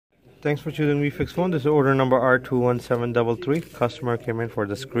Thanks for choosing WeFix Phone. This is order number R21733. Customer came in for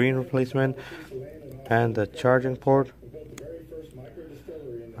the screen replacement and the charging port.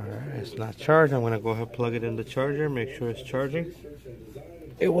 Alright, it's not charged. I'm going to go ahead and plug it in the charger, make sure it's charging.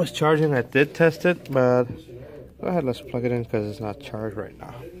 It was charging, I did test it, but go ahead, let's plug it in because it's not charged right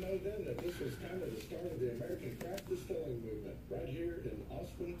now.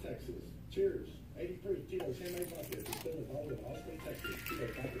 Cheers. 83 kilos handmade vodka distilled and bottled in Austin, Texas.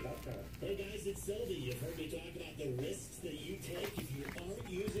 Hey guys, it's Sylvie. You've heard me talk about the risks that you take if you aren't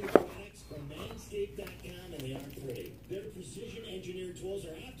using products from Manscaped.com and the R3. Their precision engineered tools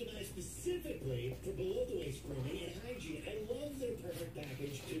are optimized specifically for below the waist grooming and hygiene. I love their perfect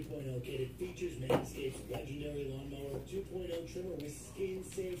package 2.0 kit. It features Manscaped's legendary lawnmower 2.0 trimmer with skin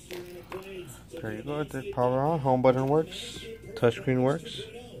safe ceramic blades. There you go. The power on, home button works, touchscreen works.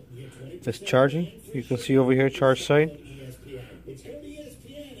 It's charging. You can see over here, charge site.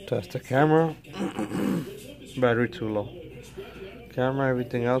 Test the camera. Battery too low. Camera,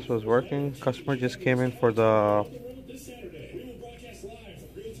 everything else was working. Customer just came in for the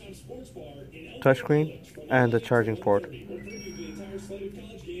touchscreen and the charging port,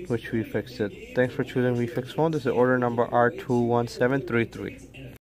 which we fixed it. Thanks for choosing WeFix Phone. This is order number R21733.